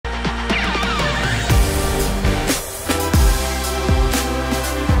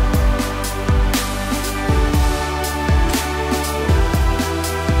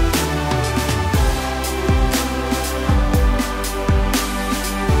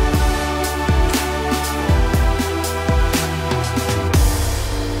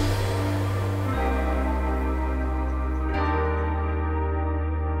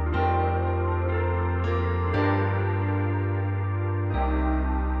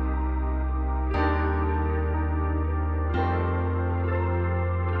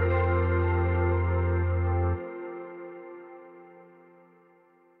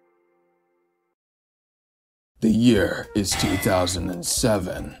The year is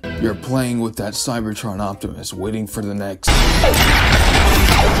 2007. You're playing with that Cybertron Optimus, waiting for the next...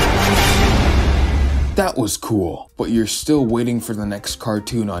 That was cool, but you're still waiting for the next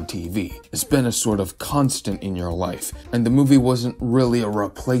cartoon on TV. It's been a sort of constant in your life, and the movie wasn't really a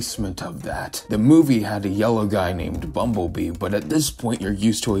replacement of that. The movie had a yellow guy named Bumblebee, but at this point you're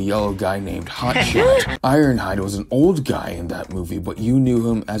used to a yellow guy named Hotshot. Ironhide was an old guy in that movie, but you knew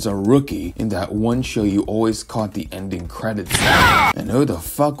him as a rookie in that one show you always caught the ending credits scene. And who the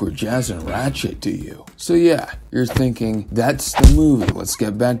fuck were Jazz and Ratchet to you? So yeah, you're thinking, that's the movie, let's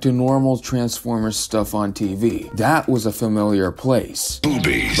get back to normal Transformers stuff on TV. That was a familiar place.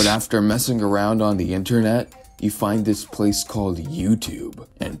 Boobies. But after messing around on the internet, you find this place called YouTube,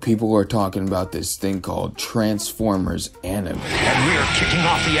 and people are talking about this thing called Transformers Animated. And we're kicking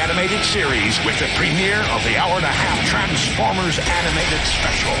off the animated series with the premiere of the hour-and-a-half Transformers Animated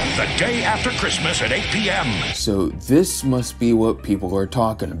Special, the day after Christmas at 8 p.m. So this must be what people are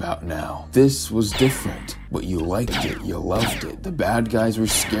talking about now. This was different, but you liked it, you loved it. The bad guys were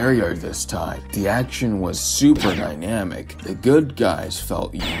scarier this time. The action was super dynamic. The good guys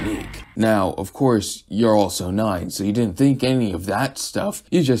felt unique. Now, of course, you're also 9, so you didn't think any of that stuff.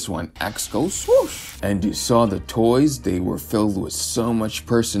 You just went X go swoosh. And you saw the toys, they were filled with so much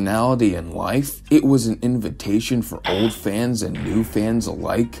personality and life. It was an invitation for old fans and new fans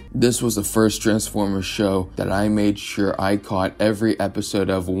alike. This was the first Transformers show that I made sure I caught every episode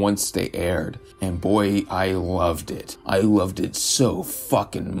of once they aired. And boy, I loved it. I loved it so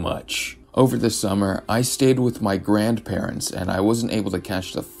fucking much. Over the summer, I stayed with my grandparents and I wasn't able to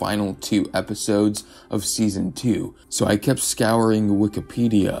catch the final 2 episodes of season 2, so I kept scouring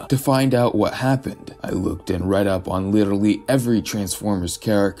Wikipedia to find out what happened. I looked and read up on literally every Transformers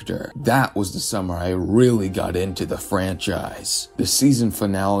character. That was the summer I really got into the franchise. The season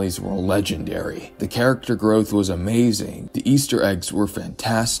finales were legendary. The character growth was amazing. The Easter eggs were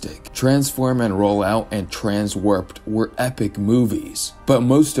fantastic. Transform and Roll Out and Transwarped were epic movies. But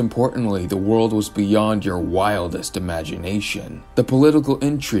most importantly, the world was beyond your wildest imagination. The political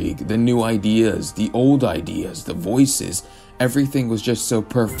intrigue, the new ideas, the old ideas, the voices, everything was just so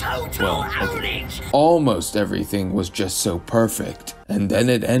perfect. Well, okay. Almost everything was just so perfect. And then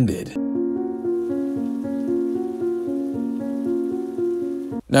it ended.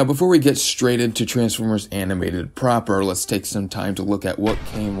 Now, before we get straight into Transformers Animated proper, let's take some time to look at what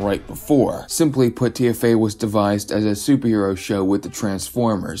came right before. Simply put, TFA was devised as a superhero show with the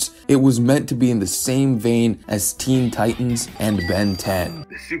Transformers. It was meant to be in the same vein as Teen Titans and Ben 10.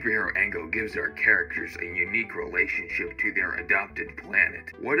 The superhero angle gives our characters a unique relationship to their adopted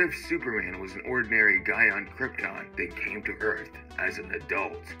planet. What if Superman was an ordinary guy on Krypton that came to Earth as an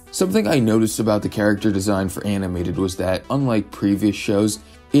adult? Something I noticed about the character design for Animated was that, unlike previous shows,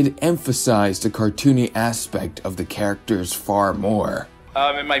 it emphasized the cartoony aspect of the characters far more.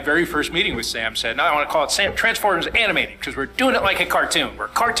 In my very first meeting with Sam, said, no, I want to call it Transformers Animated because we're doing it like a cartoon. We're a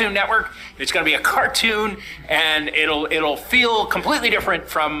Cartoon Network. It's going to be a cartoon, and it'll feel completely different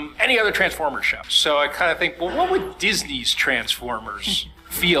from any other Transformers show. So I kind of think, well, what would Disney's Transformers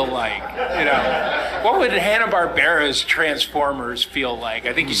feel like? You know, what would Hanna-Barbera's Transformers feel like?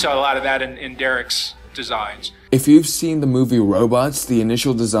 I think you saw a lot of that in Derek's designs. If you've seen the movie Robots, the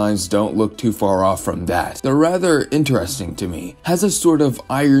initial designs don't look too far off from that. They're rather interesting to me. Has a sort of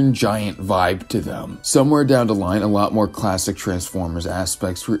Iron Giant vibe to them. Somewhere down the line, a lot more classic Transformers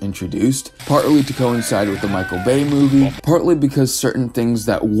aspects were introduced, partly to coincide with the Michael Bay movie, partly because certain things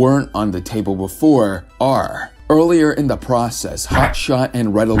that weren't on the table before are. Earlier in the process, Hotshot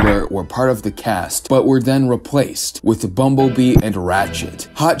and Red Alert were part of the cast, but were then replaced with Bumblebee and Ratchet.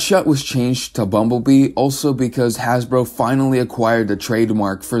 Hotshot was changed to Bumblebee also because Hasbro finally acquired the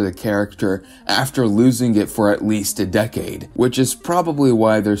trademark for the character after losing it for at least a decade, which is probably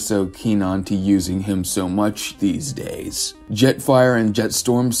why they're so keen on to using him so much these days. Jetfire and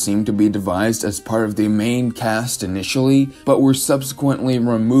Jetstorm seemed to be devised as part of the main cast initially, but were subsequently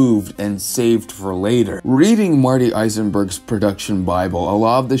removed and saved for later. Reading Marty Isenberg's production bible, a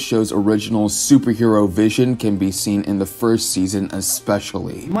lot of the show's original superhero vision can be seen in the first season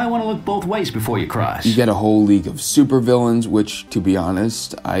especially. You might want to look both ways before you cross. You get a whole league of supervillains, which, to be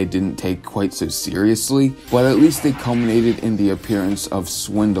honest, I didn't take quite so seriously, but at least they culminated in the appearance of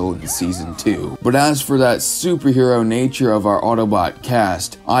Swindle in season 2. But as for that superhero nature of our Autobot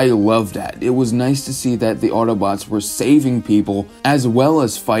cast, I loved that. It was nice to see that the Autobots were saving people as well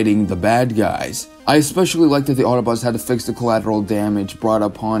as fighting the bad guys. I especially liked that the Autobots had to fix the collateral damage brought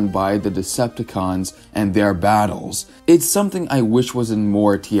upon by the Decepticons and their battles. It's something I wish was in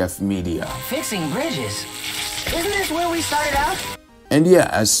more TF media. Fixing bridges. Isn't this where we started out? And yeah,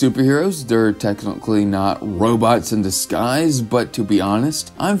 as superheroes, they're technically not robots in disguise, but to be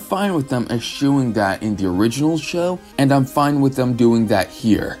honest, I'm fine with them eschewing that in the original show, and I'm fine with them doing that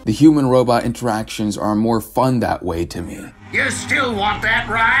here. The human-robot interactions are more fun that way to me. You still want that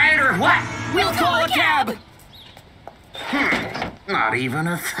ride or what? We'll call a cab! Not even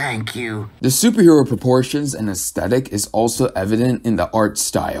a thank you. The superhero proportions and aesthetic is also evident in the art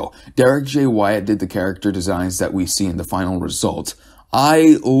style. Derek J. Wyatt did the character designs that we see in the final result.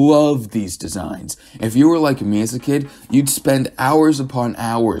 I love these designs. If you were like me as a kid, you'd spend hours upon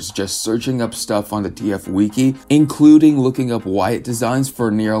hours just searching up stuff on the TF Wiki, including looking up Wyatt designs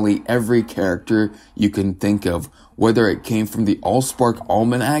for nearly every character you can think of, whether it came from the Allspark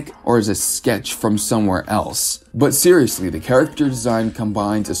Almanac or as a sketch from somewhere else. But seriously, the character design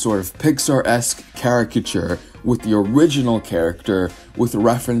combines a sort of Pixar-esque caricature with the original character with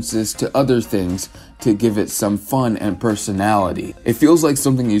references to other things to give it some fun and personality. It feels like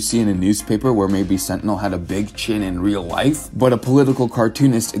something you see in a newspaper where maybe Sentinel had a big chin in real life, but a political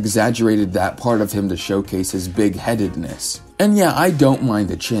cartoonist exaggerated that part of him to showcase his big-headedness. And yeah, I don't mind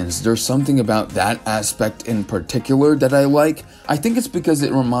the chins. There's something about that aspect in particular that I like. I think it's because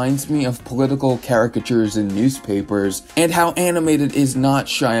it reminds me of political caricatures in newspapers and how animated is not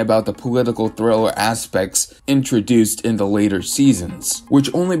shy about the political thriller aspects introduced in the later seasons,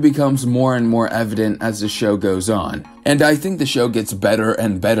 which only becomes more and more evident as the show goes on. And I think the show gets better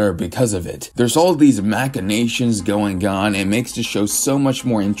and better because of it. There's all these machinations going on. It makes the show so much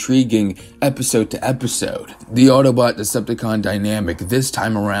more intriguing episode to episode. The Autobot-Decepticon dynamic this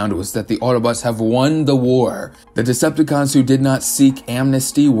time around was that the Autobots have won the war. The Decepticons who did not seek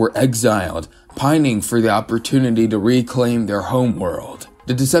amnesty were exiled, pining for the opportunity to reclaim their homeworld.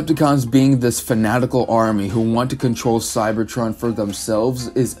 The Decepticons being this fanatical army who want to control Cybertron for themselves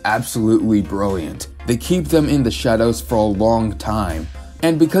is absolutely brilliant. They keep them in the shadows for a long time.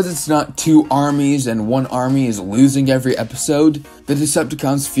 And because it's not two armies and one army is losing every episode, the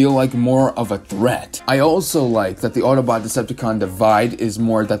Decepticons feel like more of a threat. I also like that the Autobot-Decepticon divide is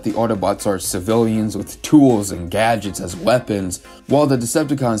more that the Autobots are civilians with tools and gadgets as weapons, while the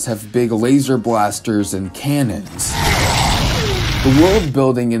Decepticons have big laser blasters and cannons. The world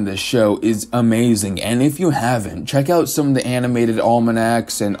building in this show is amazing, and if you haven't, check out some of the animated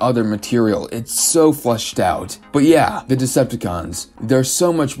almanacs and other material. It's so fleshed out. But yeah, the Decepticons, they're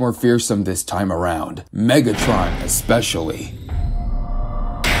so much more fearsome this time around. Megatron especially.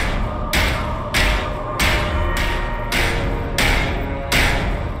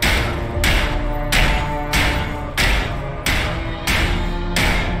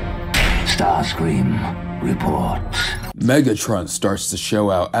 Starscream reports. Megatron starts to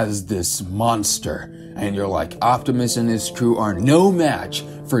show out as this monster, and you're like, Optimus and his crew are no match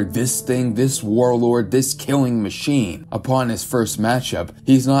for this thing, this warlord, this killing machine. Upon his first matchup,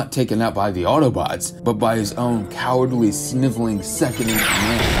 he's not taken out by the Autobots, but by his own cowardly, sniveling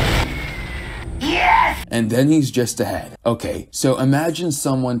second-in-command. Yes! And then he's just ahead. Okay, so imagine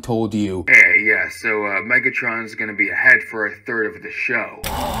someone told you, Hey, yeah, so Megatron's gonna be ahead for a third of the show.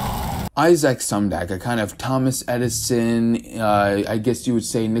 Isaac Sumdac, a kind of Thomas Edison, I guess you would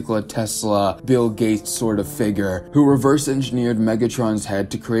say Nikola Tesla, Bill Gates sort of figure, who reverse engineered Megatron's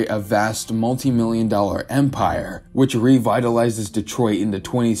head to create a vast multi-million-dollar empire, which revitalizes Detroit in the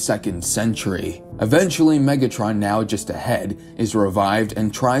 22nd century. Eventually, Megatron, now just ahead, is revived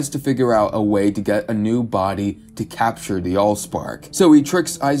and tries to figure out a way to get a new body to capture the Allspark. So he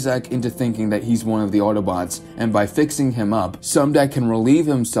tricks Isaac into thinking that he's one of the Autobots, and by fixing him up, Sumdac can relieve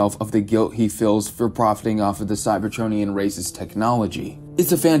himself of the guilt he feels for profiting off of the Cybertronian race's technology.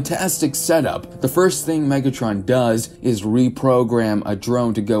 It's a fantastic setup. The first thing Megatron does is reprogram a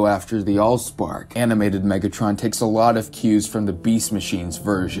drone to go after the Allspark. Animated Megatron takes a lot of cues from the Beast Machine's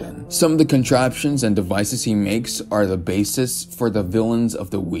version. Some of the contraptions and devices he makes are the basis for the villains of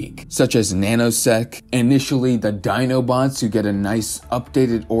the week, such as Nanosec, initially the Dinobots, who get a nice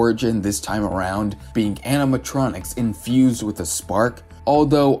updated origin this time around, being animatronics infused with a spark.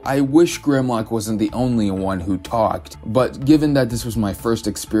 Although I wish Grimlock wasn't the only one who talked, but given that this was my first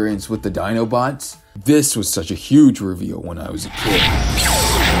experience with the Dinobots, this was such a huge reveal when I was a kid.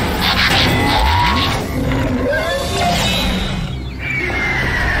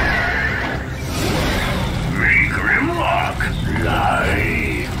 Grimlock,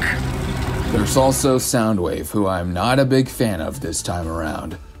 like. There's also Soundwave, who I'm not a big fan of this time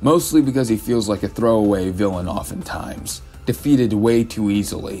around, mostly because he feels like a throwaway villain oftentimes. defeated way too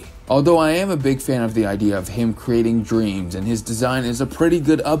easily. Although I am a big fan of the idea of him creating dreams, and his design is a pretty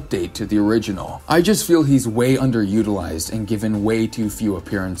good update to the original. I just feel he's way underutilized and given way too few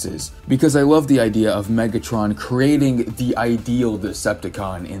appearances, because I love the idea of Megatron creating the ideal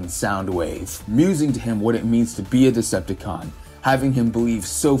Decepticon in Soundwave, musing to him what it means to be a Decepticon, having him believe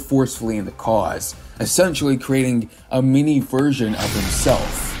so forcefully in the cause, essentially creating a mini version of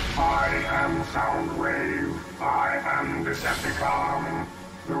himself. I am Soundwave. I am Decepticon.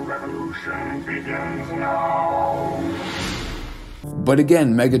 The revolution begins now. But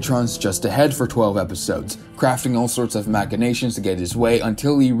again, Megatron's just ahead for 12 episodes, crafting all sorts of machinations to get his way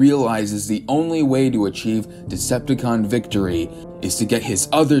until he realizes the only way to achieve Decepticon victory is to get his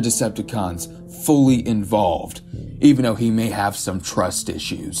other Decepticons fully involved, even though he may have some trust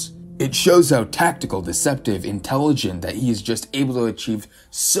issues. It shows how tactical, deceptive, intelligent that he is just able to achieve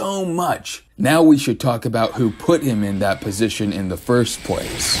so much. Now we should talk about who put him in that position in the first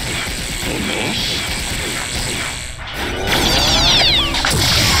place.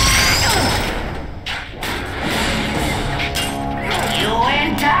 You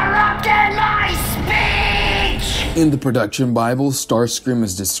interrupted my speech! In the production Bible, Starscream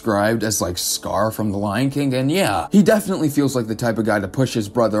is described as like Scar from The Lion King, and yeah, he definitely feels like the type of guy to push his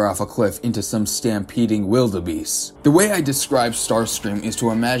brother off a cliff into some stampeding wildebeest. The way I describe Starscream is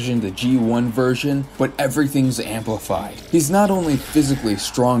to imagine the G1 version, but everything's amplified. He's not only physically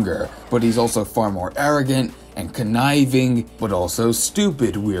stronger, but he's also far more arrogant and conniving, but also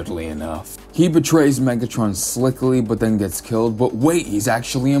stupid, weirdly enough. He betrays Megatron slickly, but then gets killed, but wait, he's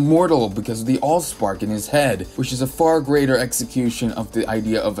actually immortal because of the Allspark in his head, which is a far greater execution of the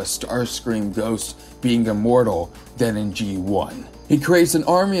idea of a Starscream ghost being immortal than in G1. He creates an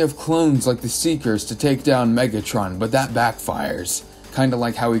army of clones like the Seekers to take down Megatron, but that backfires. Kinda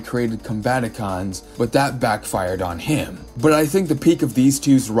like how he created Combaticons, but that backfired on him. But I think the peak of these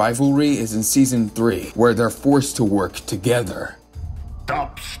two's rivalry is in Season 3, where they're forced to work together.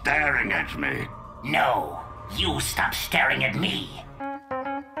 Stop staring at me. No, you stop staring at me.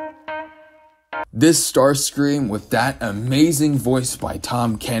 This Starscream with that amazing voice by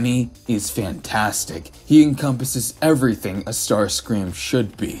Tom Kenny is fantastic. He encompasses everything a Starscream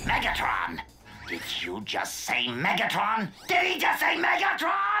should be. Megatron! Did you just say Megatron? Did he just say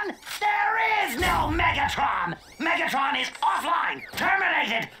Megatron? There is no Megatron! Megatron is offline!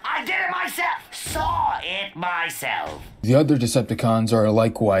 Terminated! I did it myself! Saw it myself! The other Decepticons are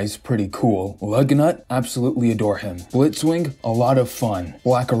likewise pretty cool. Lugnut, absolutely adore him. Blitzwing, a lot of fun.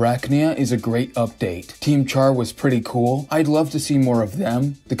 Black Arachnia is a great update. Team Char was pretty cool. I'd love to see more of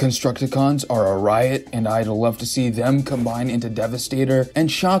them. The Constructicons are a riot, and I'd love to see them combine into Devastator. And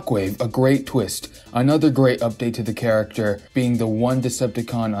Shockwave, a great twist. Another great update to the character, being the one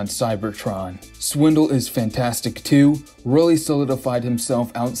Decepticon on Cybertron. Swindle is fantastic too, really solidified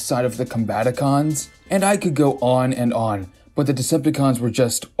himself outside of the Combaticons. And I could go on, but the Decepticons were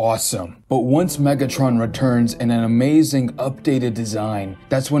just awesome. But once Megatron returns in an amazing updated design,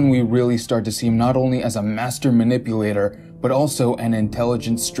 that's when we really start to see him not only as a master manipulator, but also an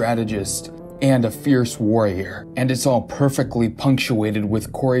intelligent strategist and a fierce warrior. And it's all perfectly punctuated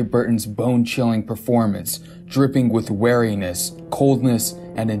with Corey Burton's bone-chilling performance, dripping with wariness, coldness,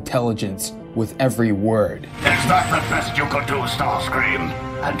 and intelligence with every word. Is that the best you could do, Starscream?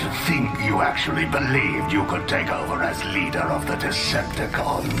 And to think you actually believed you could take over as leader of the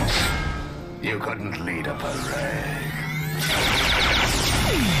Decepticons. You couldn't lead a parade.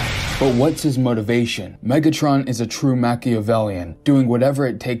 But what's his motivation? Megatron is a true Machiavellian, doing whatever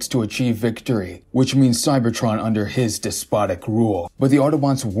it takes to achieve victory, which means Cybertron under his despotic rule. But the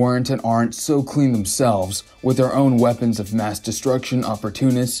Autobots weren't and aren't so clean themselves, with their own weapons of mass destruction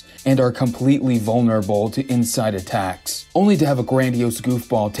opportunists, and are completely vulnerable to inside attacks, only to have a grandiose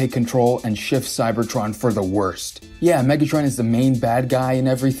goofball take control and shift Cybertron for the worst. Yeah, Megatron is the main bad guy and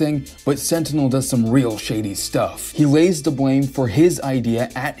everything, but Sentinel does some real shady stuff. He lays the blame for his idea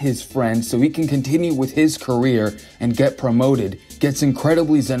at his friend so he can continue with his career and get promoted, gets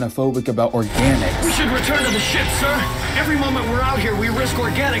incredibly xenophobic about organics. We should return to the ship, sir. Every moment we're out here, we risk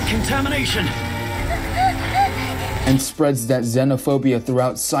organic contamination. And spreads that xenophobia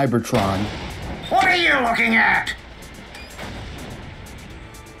throughout Cybertron. What are you looking at?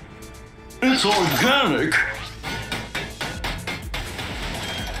 It's organic.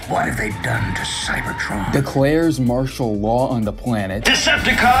 What have they done to Cybertron? Declares martial law on the planet.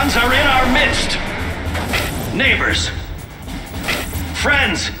 Decepticons are in our midst. Neighbors.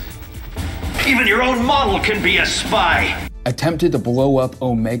 Friends. Even your own model can be a spy. Attempted to blow up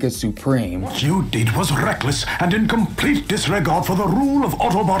Omega Supreme. What you did was reckless and in complete disregard for the rule of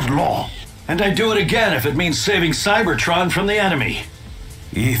Autobot law. And I'd do it again if it means saving Cybertron from the enemy.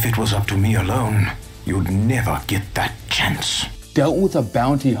 If it was up to me alone, you'd never get that chance. Dealt with a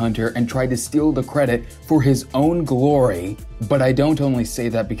bounty hunter and tried to steal the credit for his own glory. But I don't only say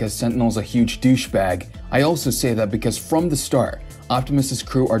that because Sentinel's a huge douchebag. I also say that because from the start, Optimus's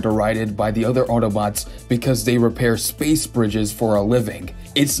crew are derided by the other Autobots because they repair space bridges for a living.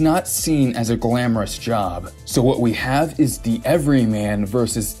 It's not seen as a glamorous job. So what we have is the everyman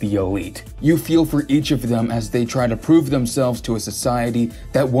versus the elite. You feel for each of them as they try to prove themselves to a society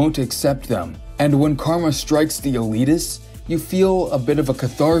that won't accept them. And when karma strikes the elitists, you feel a bit of a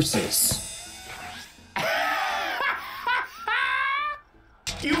catharsis.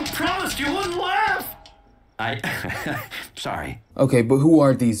 You promised you wouldn't laugh! Sorry. Okay, but who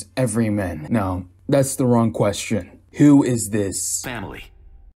are these everymen? No, that's the wrong question. Who is this? Family.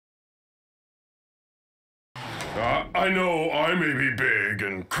 I know I may be big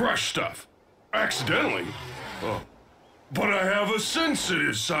and crush stuff. Accidentally. But I have a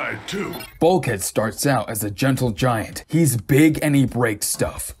sensitive side too. Bulkhead starts out as a gentle giant. He's big and he breaks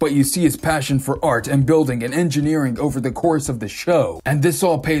stuff. But you see his passion for art and building and engineering over the course of the show. And this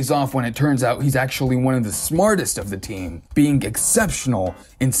all pays off when it turns out he's actually one of the smartest of the team, being exceptional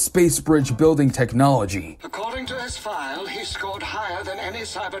in space bridge building technology. According to his file, he scored higher than any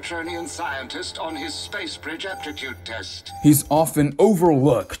Cybertronian scientist on his space bridge aptitude test. He's often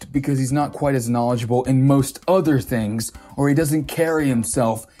overlooked because he's not quite as knowledgeable in most other things, or he doesn't carry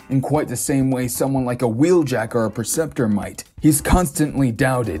himself in quite the same way someone like a Wheeljack or a Perceptor might. He's constantly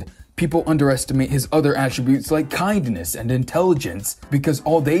doubted. People underestimate his other attributes like kindness and intelligence because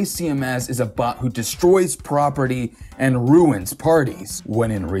all they see him as is a bot who destroys property and ruins parties, when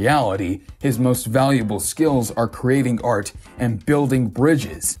in reality, his most valuable skills are creating art and building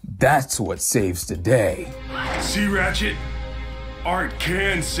bridges. That's what saves the day. See, Ratchet? Art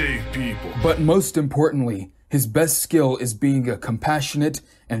can save people. But most importantly, his best skill is being a compassionate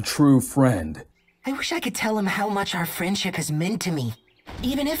and true friend. I wish I could tell him how much our friendship has meant to me,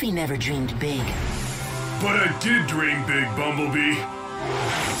 even if he never dreamed big. But I did dream big, Bumblebee.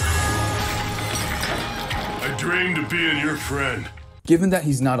 I dreamed of being your friend. Given that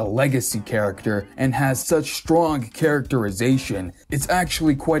he's not a legacy character and has such strong characterization, it's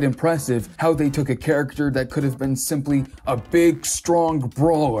actually quite impressive how they took a character that could have been simply a big, strong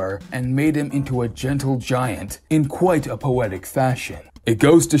brawler and made him into a gentle giant in quite a poetic fashion. It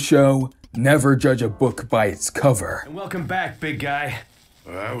goes to show, never judge a book by its cover. And welcome back, big guy.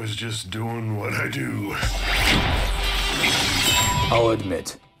 I was just doing what I do. I'll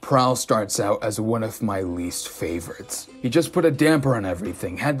admit, Prowl starts out as one of my least favorites. He just put a damper on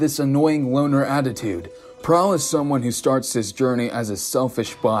everything, had this annoying loner attitude. Prowl is someone who starts his journey as a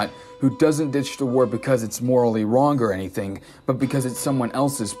selfish bot who doesn't ditch the war because it's morally wrong or anything, but because it's someone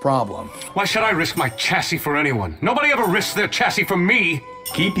else's problem. Why should I risk my chassis for anyone? Nobody ever risks their chassis for me!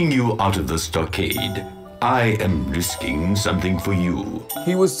 Keeping you out of the stockade, I am risking something for you.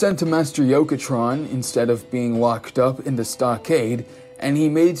 He was sent to Master Yokotron instead of being locked up in the stockade, and he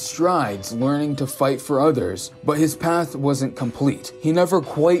made strides learning to fight for others, but his path wasn't complete. He never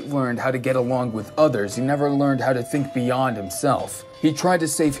quite learned how to get along with others. He never learned how to think beyond himself. He tried to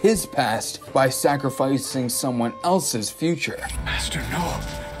save his past by sacrificing someone else's future. Master, no.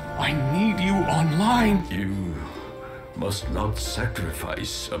 I need you online. You must not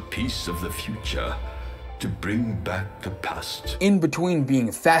sacrifice a piece of the future to bring back the past. In between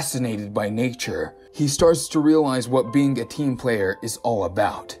being fascinated by nature, he starts to realize what being a team player is all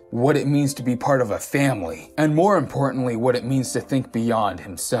about, what it means to be part of a family, and more importantly, what it means to think beyond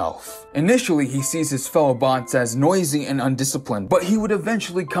himself. Initially, he sees his fellow bots as noisy and undisciplined, but he would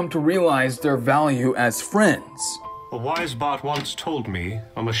eventually come to realize their value as friends. A wise bot once told me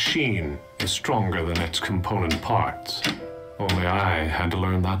a machine is stronger than its component parts. Only I had to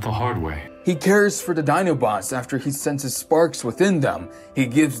learn that the hard way. He cares for the Dinobots after he senses sparks within them. He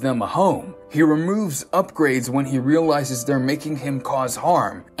gives them a home. He removes upgrades when he realizes they're making him cause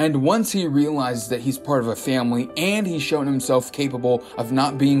harm. And once he realizes that he's part of a family and he's shown himself capable of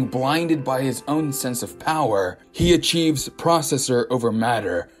not being blinded by his own sense of power, he achieves processor over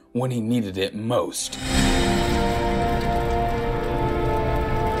matter when he needed it most.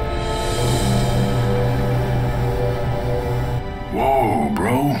 Whoa,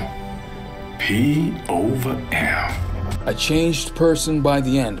 bro. P over M. A changed person by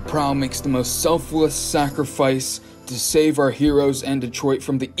the end, Prowl makes the most selfless sacrifice to save our heroes and Detroit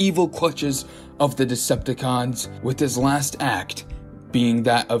from the evil clutches of the Decepticons, with his last act being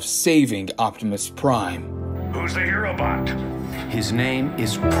that of saving Optimus Prime. Who's the hero bot? His name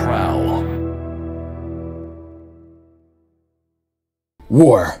is Prowl.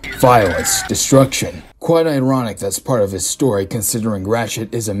 War, violence, destruction. Quite ironic that's part of his story considering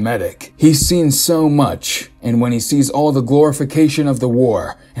Ratchet is a medic. He's seen so much, and when he sees all the glorification of the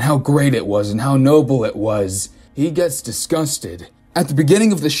war, and how great it was and how noble it was, he gets disgusted. At the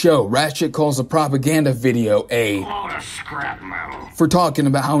beginning of the show, Ratchet calls a propaganda video for talking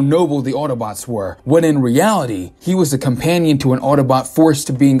about how noble the Autobots were, when in reality, he was a companion to an Autobot forced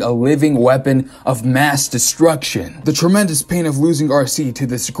to being a living weapon of mass destruction. The tremendous pain of losing RC to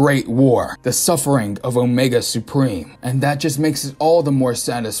this great war, the suffering of Omega Supreme, and that just makes it all the more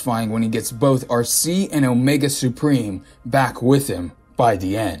satisfying when he gets both RC and Omega Supreme back with him by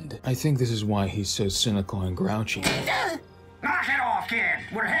the end. I think this is why he's so cynical and grouchy. Knock it off, kid!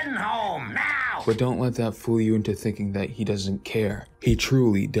 We're heading home, now! But don't let that fool you into thinking that he doesn't care. He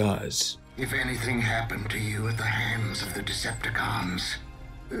truly does. If anything happened to you at the hands of the Decepticons,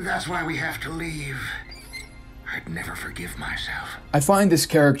 that's why we have to leave. I'd never forgive myself. I find this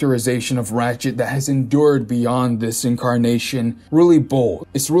characterization of Ratchet that has endured beyond this incarnation really bold.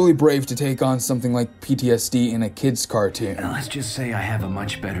 It's really brave to take on something like PTSD in a kid's cartoon. Now, let's just say I have a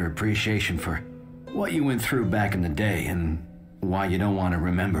much better appreciation for what you went through back in the day and why you don't want to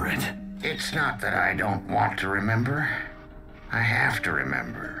remember it. It's not that I don't want to remember. I have to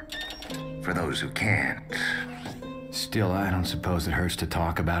remember. For those who can't. Still, I don't suppose it hurts to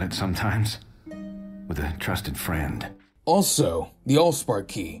talk about it sometimes. With a trusted friend. Also, the Allspark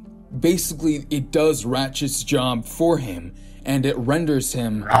key. Basically, it does Ratchet's job for him, and it renders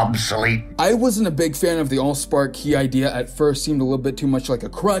him obsolete. I wasn't a big fan of the Allspark key idea at first. Seemed a little bit too much like a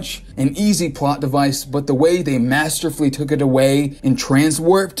crutch, an easy plot device, but the way they masterfully took it away and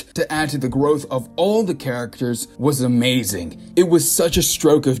transwarped to add to the growth of all the characters was amazing. It was such a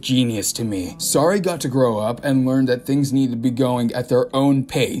stroke of genius to me. Sorry got to grow up and learn that things need to be going at their own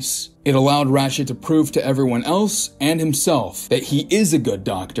pace. It allowed Ratchet to prove to everyone else and himself that he is a good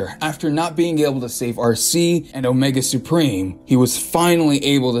doctor. After not being able to save RC and Omega Supreme, he was finally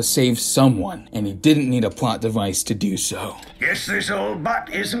able to save someone, and he didn't need a plot device to do so. Guess this old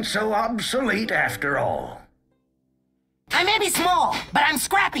butt isn't so obsolete after all. I may be small, but I'm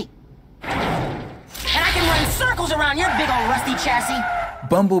scrappy. And I can run circles around your big old rusty chassis.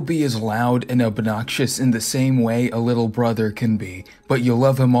 Bumblebee is loud and obnoxious in the same way a little brother can be, but you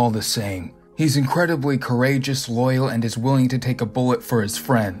love him all the same. He's incredibly courageous, loyal, and is willing to take a bullet for his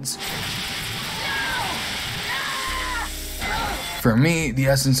friends. For me, the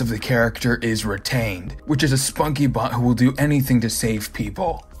essence of the character is retained, which is a spunky bot who will do anything to save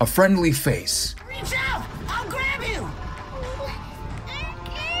people. A friendly face. Reach out! I'll grab you!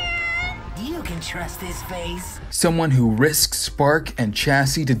 You can trust his face. Someone who risks spark and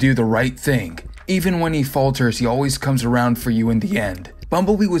chassis to do the right thing. Even when he falters, he always comes around for you in the end.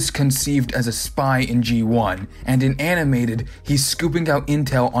 Bumblebee was conceived as a spy in G1, and in animated, he's scooping out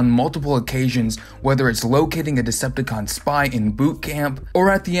intel on multiple occasions, whether it's locating a Decepticon spy in boot camp, or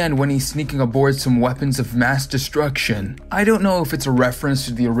at the end when he's sneaking aboard some weapons of mass destruction. I don't know if it's a reference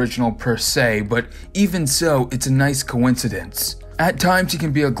to the original per se, but even so, it's a nice coincidence. At times he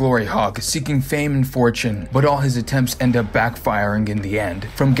can be a glory hog, seeking fame and fortune, but all his attempts end up backfiring in the end,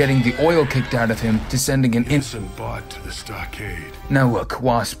 from getting the oil kicked out of him to sending an innocent bot to the stockade. Now look,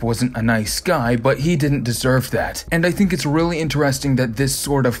 Wasp wasn't a nice guy, but he didn't deserve that. And I think it's really interesting that this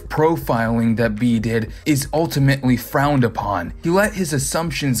sort of profiling that B did is ultimately frowned upon. He let his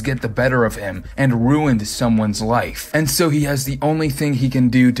assumptions get the better of him and ruined someone's life. And so he has the only thing he can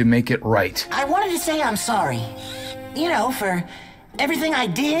do to make it right. I wanted to say I'm sorry. You know, for everything I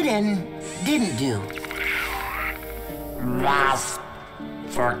did and didn't do. Wasp,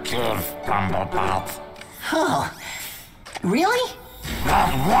 forgive Bumblebee. Oh, really?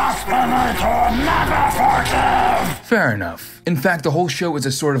 That Waspinator never forgive! Fair enough. In fact, the whole show is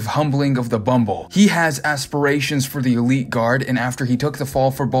a sort of humbling of the Bumble. He has aspirations for the elite guard, and after he took the fall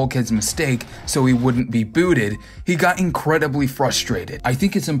for Bulkhead's mistake so he wouldn't be booted, he got incredibly frustrated. I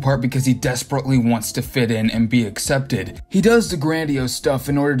think it's in part because he desperately wants to fit in and be accepted. He does the grandiose stuff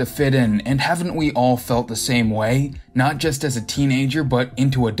in order to fit in, and haven't we all felt the same way? Not just as a teenager, but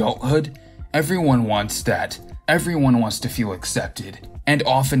into adulthood? Everyone wants that. Everyone wants to feel accepted. And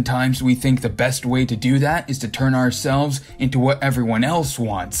oftentimes we think the best way to do that is to turn ourselves into what everyone else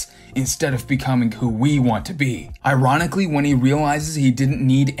wants, instead of becoming who we want to be. Ironically, when he realizes he didn't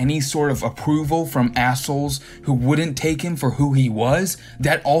need any sort of approval from assholes who wouldn't take him for who he was,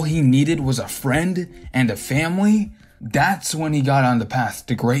 that all he needed was a friend and a family, that's when he got on the path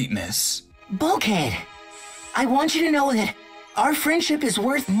to greatness. Bulkhead, I want you to know that our friendship is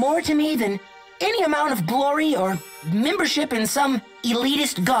worth more to me than any amount of glory or membership in some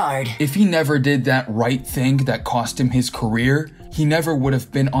elitist guard. If he never did that right thing that cost him his career, he never would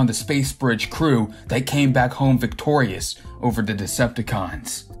have been on the space bridge crew that came back home victorious over the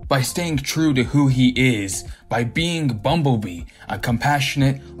Decepticons. By staying true to who he is, by being Bumblebee, a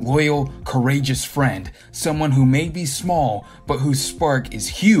compassionate, loyal, courageous friend, someone who may be small, but whose spark is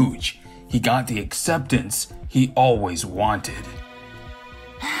huge, he got the acceptance he always wanted.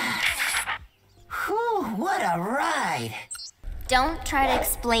 Whew, what a ride! Don't try to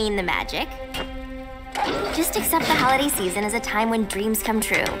explain the magic. Just accept the holiday season as a time when dreams come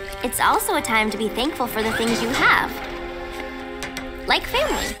true. It's also a time to be thankful for the things you have. Like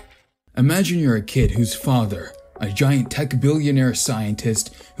family. Imagine you're a kid whose father, a giant tech billionaire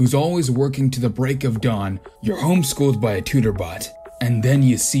scientist who's always working to the break of dawn, you're homeschooled by a tutor bot, and then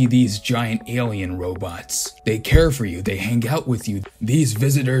you see these giant alien robots. They care for you, they hang out with you. These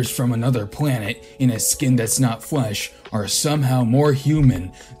visitors from another planet in a skin that's not flesh are somehow more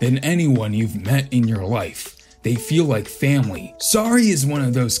human than anyone you've met in your life. They feel like family. Sari is one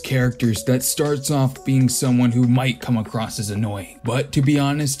of those characters that starts off being someone who might come across as annoying. But to be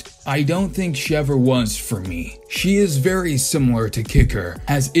honest, I don't think she ever was for me. She is very similar to Kicker,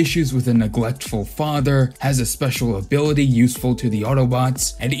 has issues with a neglectful father, has a special ability useful to the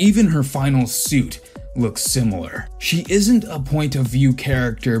Autobots, and even her final suit looks similar. She isn't a point of view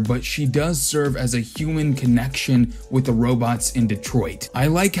character, but she does serve as a human connection with the robots in Detroit. I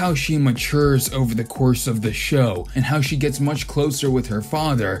like how she matures over the course of the show, and how she gets much closer with her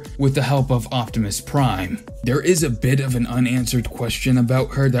father with the help of Optimus Prime. There is a bit of an unanswered question about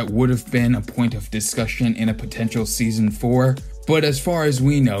her that would have been a point of discussion in a potential season 4. But as far as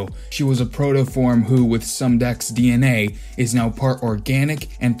we know, she was a protoform who, with Sumdeck's DNA, is now part organic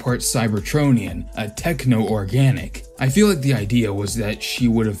and part Cybertronian, a techno-organic. I feel like the idea was that she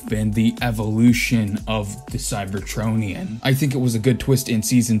would have been the evolution of the Cybertronian. I think it was a good twist in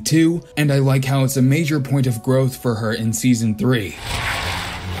Season 2, and I like how it's a major point of growth for her in Season 3.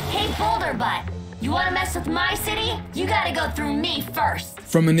 Hey, Boulder Butt! You wanna mess with my city? You gotta go through me first.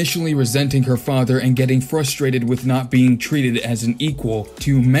 From initially resenting her father and getting frustrated with not being treated as an equal,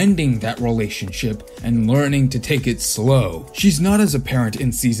 to mending that relationship and learning to take it slow. She's not as apparent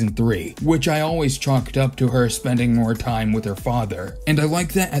in Season 3, which I always chalked up to her spending more time with her father. And I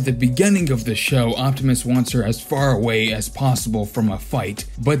like that at the beginning of the show, Optimus wants her as far away as possible from a fight,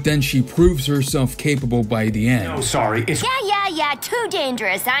 but then she proves herself capable by the end. No, sorry, it's... Yeah, too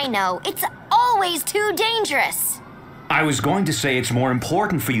dangerous, I know. It's always too dangerous. I was going to say it's more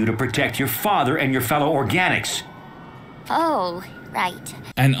important for you to protect your father and your fellow organics. Oh, right.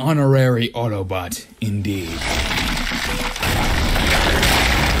 An honorary Autobot, indeed.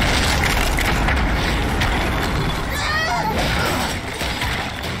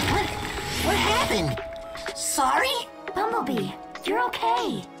 What happened? Sorry? Bumblebee, you're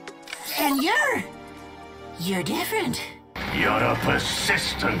okay. And you're different. You're a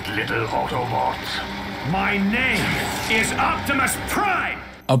persistent little Autobot. My name is Optimus Prime!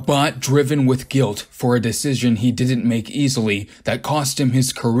 A bot driven with guilt for a decision he didn't make easily that cost him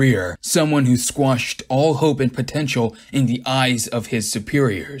his career. Someone who squashed all hope and potential in the eyes of his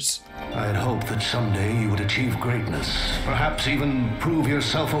superiors. I'd hoped that someday you would achieve greatness. Perhaps even prove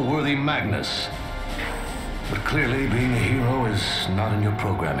yourself a worthy Magnus. But clearly, being a hero is not in your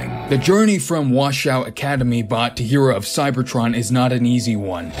programming. The journey from Washout Academy bot to hero of Cybertron is not an easy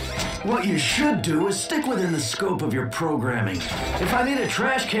one. What you should do is stick within the scope of your programming. If I need a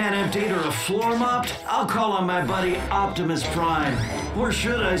trash can emptied or a floor mopped, I'll call on my buddy Optimus Prime. Or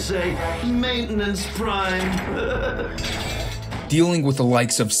should I say, Maintenance Prime. Dealing with the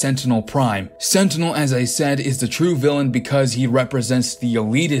likes of Sentinel Prime. Sentinel, as I said, is the true villain because he represents the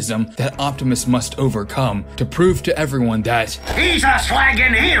elitism that Optimus must overcome to prove to everyone that he's a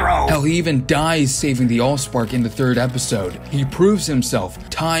slagging hero! Hell, he even dies saving the Allspark in the 3rd episode. He proves himself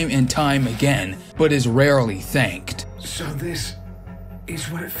time and time again, but is rarely thanked. So this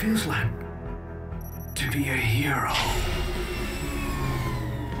is what it feels like to be a hero.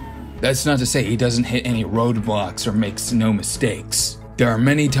 That's not to say he doesn't hit any roadblocks or makes no mistakes. There are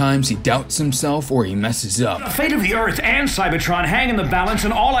many times he doubts himself or he messes up. The fate of the Earth and Cybertron hang in the balance,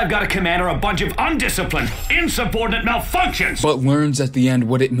 and all I've got to command are a bunch of undisciplined, insubordinate malfunctions! But learns at the end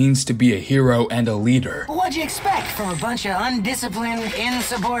what it means to be a hero and a leader. What'd you expect from a bunch of undisciplined,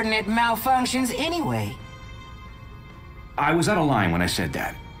 insubordinate malfunctions anyway? I was out of line when I said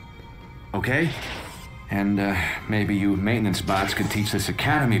that. Okay? And maybe you maintenance bots could teach this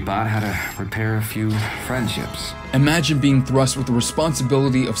academy bot how to repair a few friendships. Imagine being thrust with the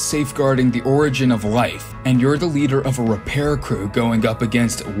responsibility of safeguarding the origin of life, and you're the leader of a repair crew going up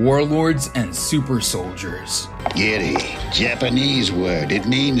against warlords and super soldiers. Giri, Japanese word. It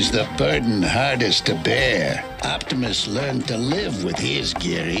means the burden hardest to bear. Optimus learned to live with his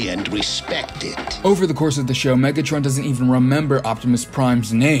Giri and respect it. Over the course of the show, Megatron doesn't even remember Optimus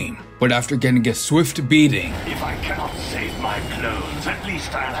Prime's name, but after getting a swift beating... If I cannot save my clones, at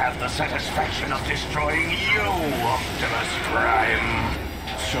least I'll have the satisfaction of destroying you, Optimus Prime.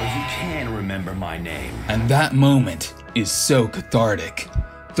 So you can remember my name. And that moment is so cathartic.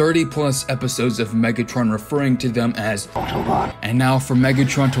 30+ episodes of Megatron referring to them as Autobot. And now for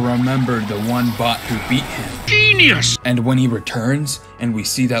Megatron to remember the one bot who beat him. Genius! And when he returns, and we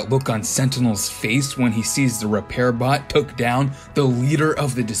see that look on Sentinel's face when he sees the repair bot took down the leader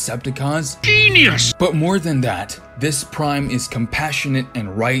of the Decepticons. Genius! But more than that, this Prime is compassionate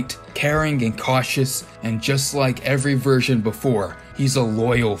and right, caring and cautious, and just like every version before, he's a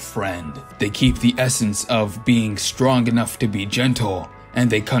loyal friend. They keep the essence of being strong enough to be gentle, and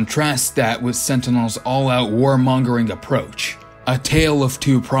they contrast that with Sentinel's all-out warmongering approach. A tale of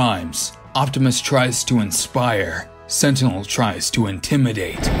two primes. Optimus tries to inspire, Sentinel tries to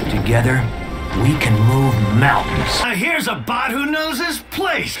intimidate. Together, we can move mountains. Here's a bot who knows his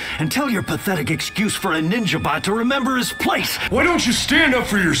place. And tell your pathetic excuse for a ninja bot to remember his place. Why don't you stand up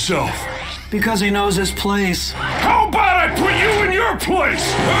for yourself? Because he knows his place. How about I put you in your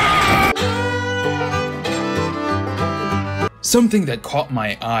place? Something that caught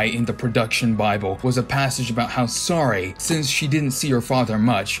my eye in the production Bible was a passage about how Sari, since she didn't see her father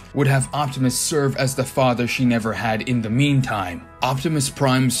much, would have Optimus serve as the father she never had in the meantime. Optimus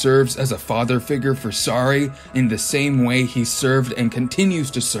Prime serves as a father figure for Sari in the same way he served and continues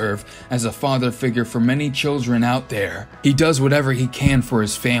to serve as a father figure for many children out there. He does whatever he can for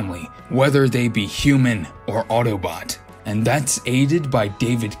his family, whether they be human or Autobot. And that's aided by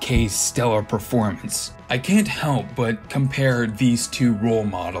David Kaye's stellar performance. I can't help but compare these two role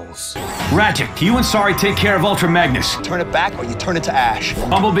models. Ratchet, you and Sari take care of Ultra Magnus. Turn it back or you turn it to ash.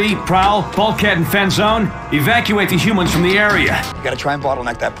 Bumblebee, Prowl, Bulkhead, and Fenn Zone, evacuate the humans from the area. You gotta try and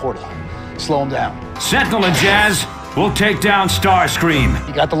bottleneck that portal. Slow him down. Sentinel and Jazz, we'll take down Starscream.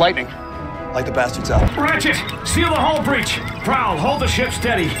 You got the lightning. Light the bastards up. Ratchet, seal the hull breach. Prowl, hold the ship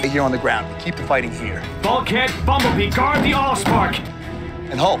steady. You're on the ground. Keep the fighting here. Bulkhead, Bumblebee, guard the Allspark.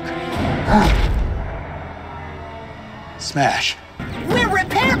 And Hulk. Smash. We're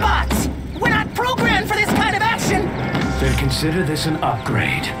repair bots! We're not programmed for this kind of action! Then consider this an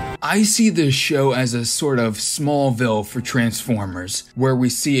upgrade. I see this show as a sort of Smallville for Transformers, where we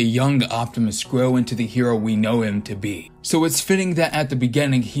see a young Optimus grow into the hero we know him to be. So it's fitting that at the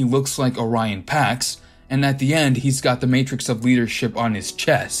beginning he looks like Orion Pax, and at the end he's got the matrix of leadership on his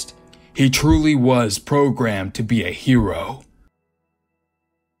chest. He truly was programmed to be a hero.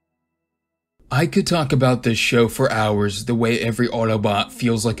 I could talk about this show for hours, the way every Autobot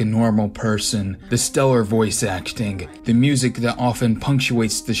feels like a normal person, the stellar voice acting, the music that often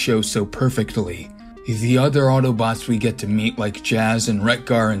punctuates the show so perfectly, the other Autobots we get to meet like Jazz and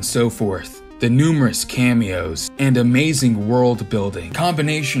Retgar and so forth, the numerous cameos, and amazing world building,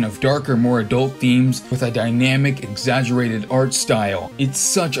 combination of darker, more adult themes with a dynamic, exaggerated art style. It's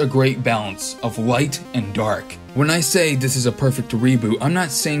such a great balance of light and dark. When I say this is a perfect reboot, I'm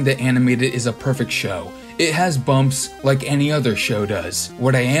not saying that animated is a perfect show. It has bumps like any other show does.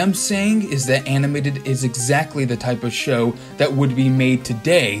 What I am saying is that animated is exactly the type of show that would be made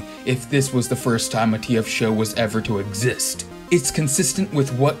today if this was the first time a TF show was ever to exist. It's consistent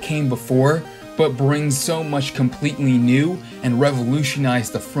with what came before, but brings so much completely new and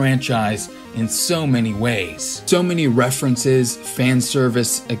revolutionized the franchise in so many ways. So many references, fan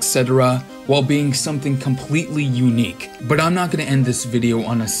service, etc., while being something completely unique. But I'm not going to end this video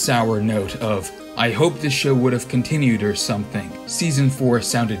on a sour note of, I hope this show would have continued or something. Season 4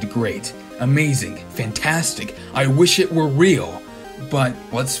 sounded great, amazing, fantastic, I wish it were real. But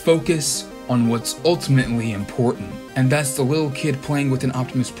let's focus on what's ultimately important. And that's the little kid playing with an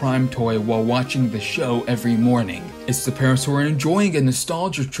Optimus Prime toy while watching the show every morning. It's the parents who are enjoying a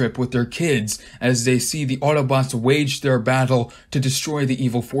nostalgia trip with their kids as they see the Autobots wage their battle to destroy the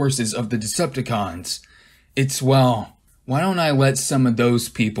evil forces of the Decepticons. It's, well, why don't I let some of those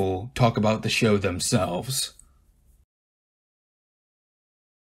people talk about the show themselves?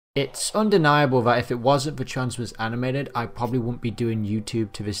 It's undeniable that if it wasn't for Transformers Animated, I probably wouldn't be doing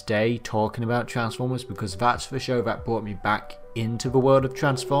YouTube to this day talking about Transformers, because that's the show that brought me back into the world of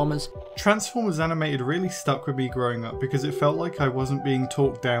Transformers. Transformers Animated really stuck with me growing up because it felt like I wasn't being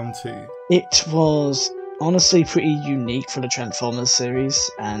talked down to. It was honestly pretty unique for the Transformers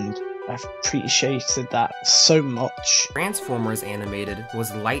series, and I've appreciated that so much. Transformers Animated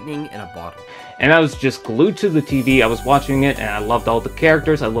was lightning in a bottle. And I was just glued to the TV, I was watching it, and I loved all the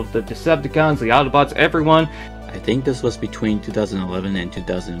characters, I loved the Decepticons, the Autobots, everyone. I think this was between 2011 and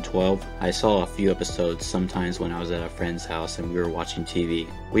 2012. I saw a few episodes sometimes when I was at a friend's house and we were watching TV.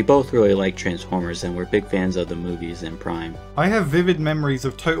 We both really like Transformers and we're big fans of the movies and Prime. I have vivid memories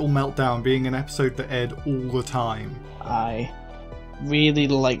of Total Meltdown being an episode that aired all the time. I really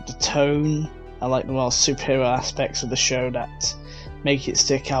like the tone. I like the more superhero aspects of the show that make it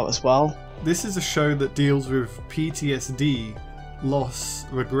stick out as well. This is a show that deals with PTSD, loss,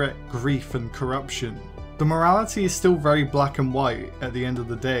 regret, grief and corruption. The morality is still very black and white at the end of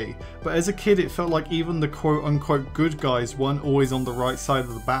the day, but as a kid it felt like even the quote-unquote good guys weren't always on the right side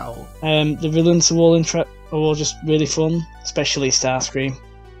of the battle. The villains are all just really fun, especially Starscream.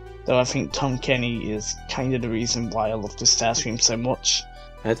 Though I think Tom Kenny is kind of the reason why I love the Starscream so much.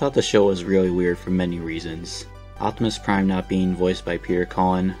 I thought the show was really weird for many reasons. Optimus Prime not being voiced by Peter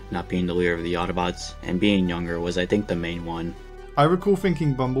Cullen, not being the leader of the Autobots, and being younger was I think the main one. I recall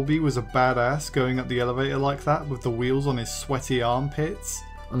thinking Bumblebee was a badass going up the elevator like that with the wheels on his sweaty armpits.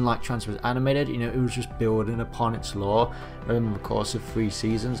 Unlike Transformers Animated, it was just building upon its lore over the course of 3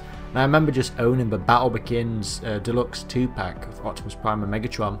 seasons. And I remember just owning the Battle Begins Deluxe 2-pack of Optimus Prime and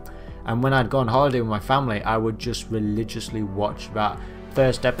Megatron. And when I'd go on holiday with my family, I would just religiously watch that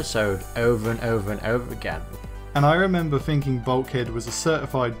first episode over and over and over again. And I remember thinking Bulkhead was a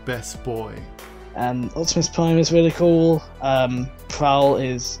certified best boy. Optimus Prime is really cool. Prowl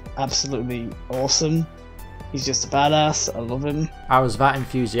is absolutely awesome. He's just a badass. I love him. I was that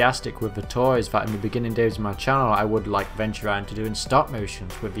enthusiastic with the toys that in the beginning days of my channel I would venture out into doing stop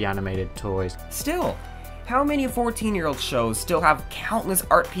motions with the animated toys. Still, how many 14-year-old shows still have countless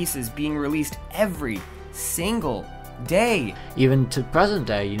art pieces being released every single day? Even to present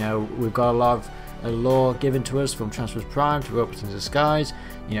day, we've got a lot of lore given to us from Transformers Prime to Robots in Disguise,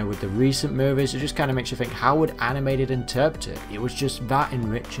 with the recent movies. It just kind of makes you think, how would animated interpret it? It was just that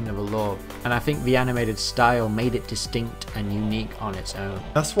enriching of a lore, and I think the animated style made it distinct and unique on its own.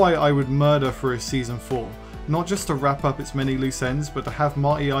 That's why I would murder for a season 4. Not just to wrap up its many loose ends, but to have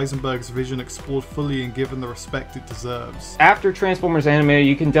Marty Isenberg's vision explored fully and given the respect it deserves. After Transformers Animated,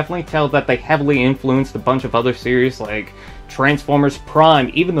 you can definitely tell that they heavily influenced a bunch of other series like Transformers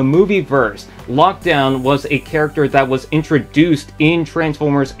Prime, even the movieverse. Lockdown was a character that was introduced in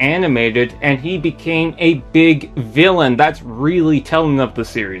Transformers Animated, and he became a big villain. That's really telling of the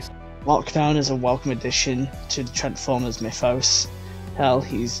series. Lockdown is a welcome addition to the Transformers mythos. Hell,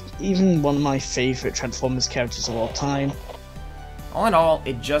 he's even one of my favourite Transformers characters of all time. All in all,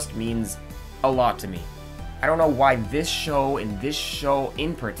 it just means a lot to me. I don't know why this show and this show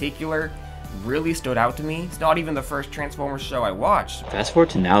in particular really stood out to me. It's not even the first Transformers show I watched. Fast forward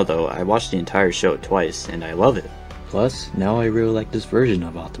to now though, I watched the entire show twice and I love it. Plus, now I really like this version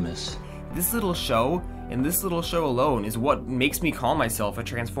of Optimus. This little show, and this little show alone, is what makes me call myself a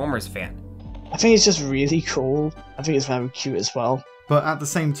Transformers fan. I think it's just really cool. I think it's very cute as well. But at the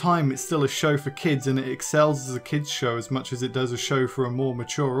same time, it's still a show for kids and it excels as a kids show as much as it does a show for a more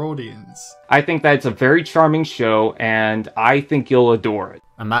mature audience. I think that it's a very charming show and I think you'll adore it.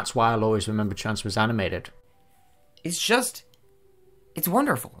 And that's why I'll always remember Transformers Animated. It's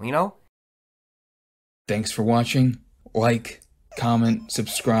wonderful, Thanks for watching. Like, comment,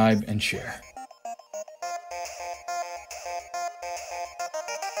 subscribe, and share.